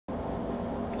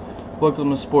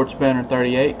Welcome to Sports Banner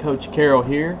 38. Coach Carroll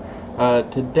here.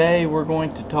 Today we're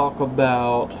going to talk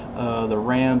about the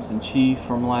Rams and Chiefs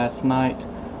from last night.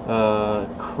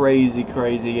 Crazy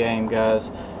game, guys.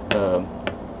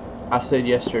 I said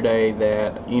yesterday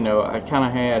that, I kind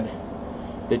of had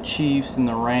the Chiefs and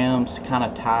the Rams kind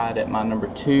of tied at my number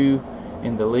 2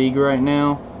 in the league right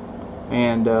now.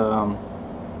 And,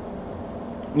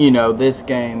 this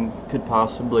game could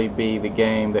possibly be the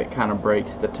game that kind of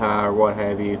breaks the tie or what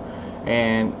have you.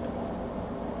 And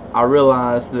I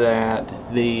realized that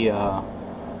the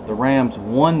Rams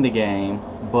won the game,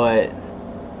 but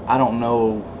I don't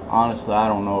know. Honestly, I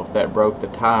don't know if that broke the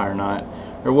tie or not.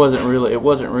 It wasn't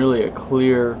really a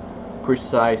clear,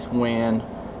 precise win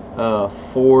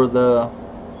for the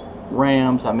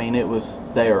Rams. I mean,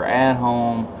 they were at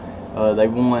home. They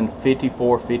won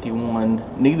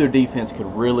 54-51. Neither defense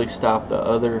could really stop the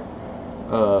other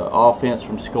offense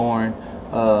from scoring.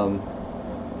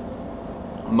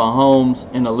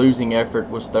 Mahomes, in a losing effort,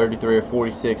 was 33 of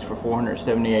 46 for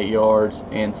 478 yards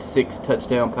and 6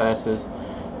 touchdown passes.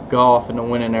 Goff, in the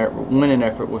winning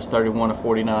effort, was 31 of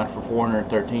 49 for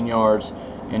 413 yards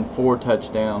and 4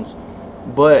 touchdowns.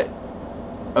 But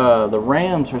the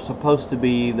Rams are supposed to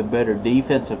be the better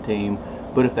defensive team.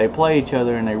 But if they play each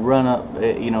other and they run up,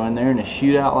 and they're in a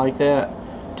shootout like that,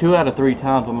 2 out of 3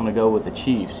 times I'm going to go with the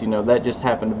Chiefs. That just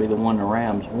happened to be the one the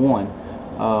Rams won.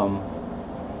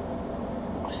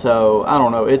 So I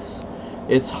don't know.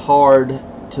 It's hard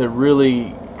to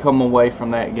really come away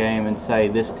from that game and say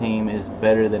this team is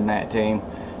better than that team.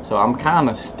 So I'm kind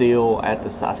of still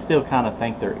I still kind of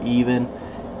think they're even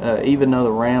though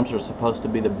the Rams are supposed to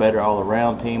be the better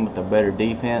all-around team with a better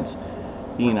defense.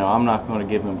 I'm not going to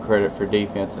give them credit for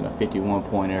defense in a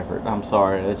 51-point effort. I'm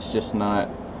sorry, it's just not.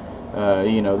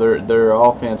 Their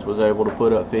offense was able to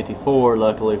put up 54,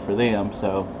 luckily for them.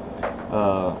 So,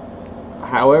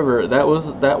 however, that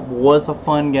was a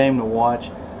fun game to watch.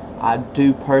 I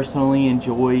do personally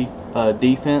enjoy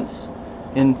defense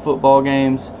in football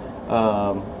games.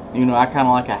 I kind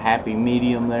of like a happy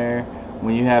medium there.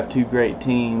 When you have 2 great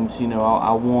teams,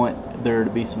 I want there to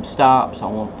be some stops. I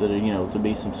want there to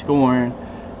be some scoring.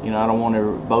 I don't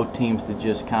want both teams to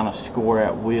just kind of score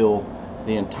at will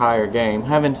the entire game.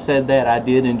 Having said that, I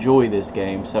did enjoy this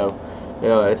game, so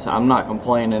I'm not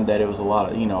complaining that it was a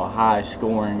lot of a high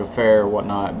scoring affair or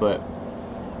whatnot. But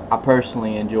I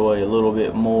personally enjoy a little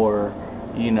bit more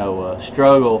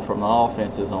struggle from the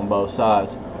offenses on both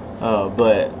sides.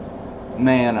 But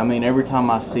man, I mean, every time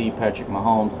I see Patrick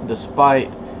Mahomes, despite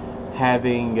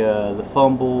having the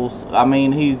fumbles,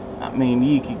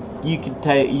 you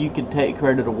could take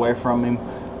credit away from him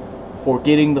for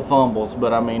getting the fumbles,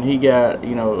 but I mean, he got a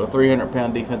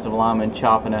 300-pound defensive lineman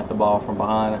chopping at the ball from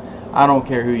behind. I don't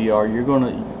care who you are, you're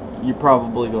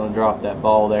probably gonna drop that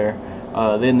ball there.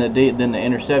 Then the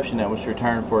interception that was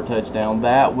returned for a touchdown,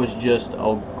 that was just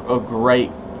a great.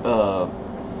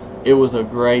 It was a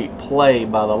great play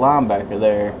by the linebacker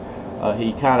there.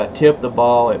 He kind of tipped the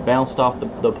ball. It bounced off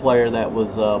the player that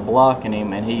was blocking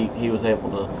him, and he was able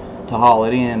to haul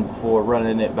it in before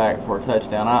running it back for a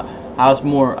touchdown. I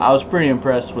was pretty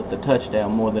impressed with the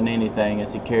touchdown more than anything,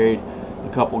 as he carried a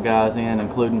couple guys in,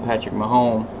 including Patrick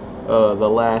Mahomes, the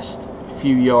last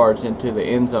few yards into the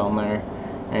end zone there,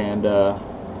 and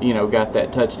got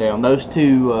that touchdown. Those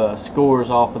 2 scores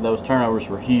off of those turnovers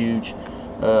were huge,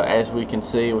 as we can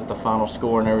see with the final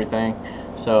score and everything.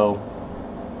 So,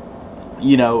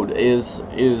 is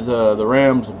the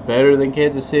Rams better than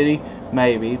Kansas City?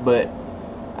 Maybe, but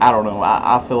I don't know.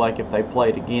 I feel like if they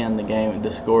played again,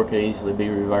 the score could easily be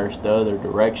reversed the other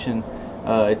direction.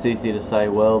 It's easy to say,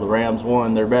 well, the Rams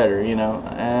won, they're better. In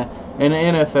the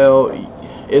NFL,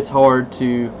 it's hard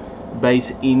to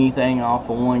base anything off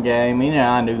of one game.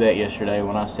 I knew that yesterday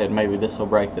when I said maybe this will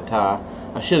break the tie.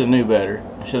 I should have knew better.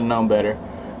 I should have known better.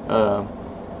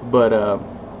 But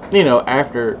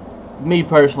after me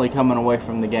personally coming away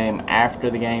from the game after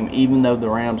the game, even though the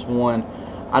Rams won,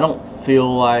 I don't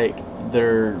feel like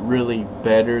they're really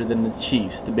better than the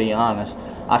Chiefs, to be honest.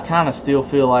 I kind of still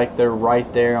feel like they're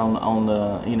right there on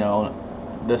the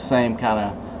the same kind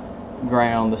of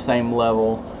ground, the same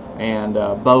level, and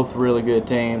both really good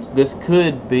teams. This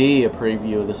could be a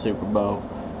preview of the Super Bowl.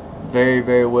 Very,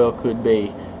 very well could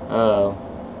be.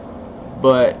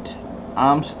 But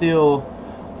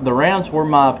the Rams were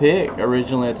my pick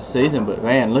originally at the season, but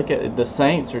man, look at the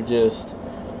Saints are just,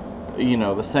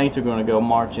 the Saints are going to go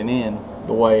marching in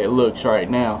the way it looks right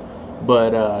now.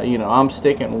 But I'm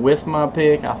sticking with my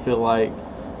pick. I feel like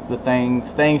the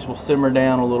things will simmer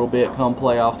down a little bit come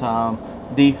playoff time.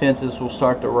 Defenses will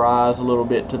start to rise a little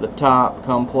bit to the top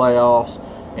come playoffs,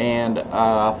 and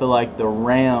I feel like the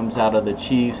Rams out of the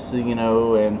Chiefs, you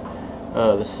know, and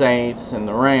the Saints and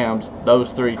the Rams,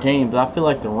 those three teams, I feel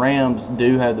like the Rams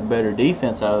do have the better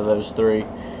defense out of those three,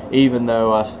 even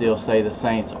though I still say the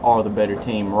Saints are the better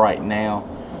team right now.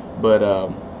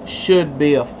 But should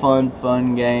be a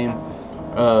fun game.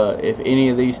 If any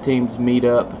of these teams meet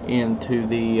up into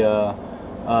the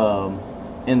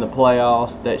in the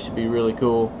playoffs, that should be really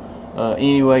cool.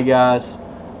 Anyway, guys,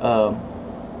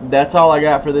 that's all I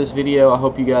got for this video. I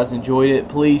hope you guys enjoyed it.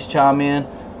 Please chime in.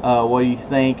 What do you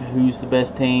think? Who's the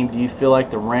best team? Do you feel like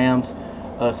the Rams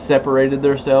separated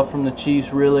themselves from the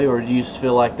Chiefs really, or do you just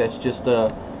feel like that's just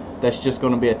going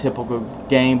to be a typical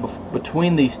game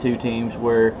between these two teams,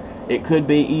 where it could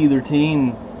be either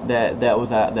team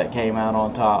that came out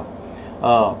on top?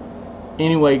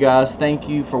 Anyway, guys, thank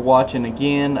you for watching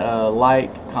again.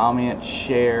 Like, comment,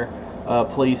 share.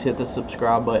 Please hit the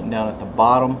subscribe button down at the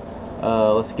bottom.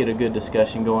 Let's get a good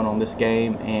discussion going on this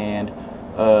game, and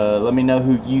let me know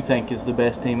who you think is the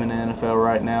best team in the NFL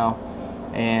right now.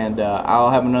 And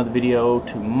I'll have another video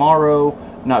tomorrow.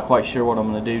 Not quite sure what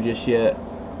I'm going to do just yet,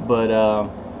 but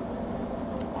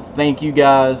thank you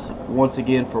guys once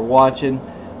again for watching.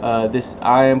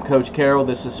 I am Coach Carroll.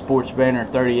 This is Sports Banner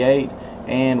 38,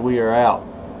 and we are out.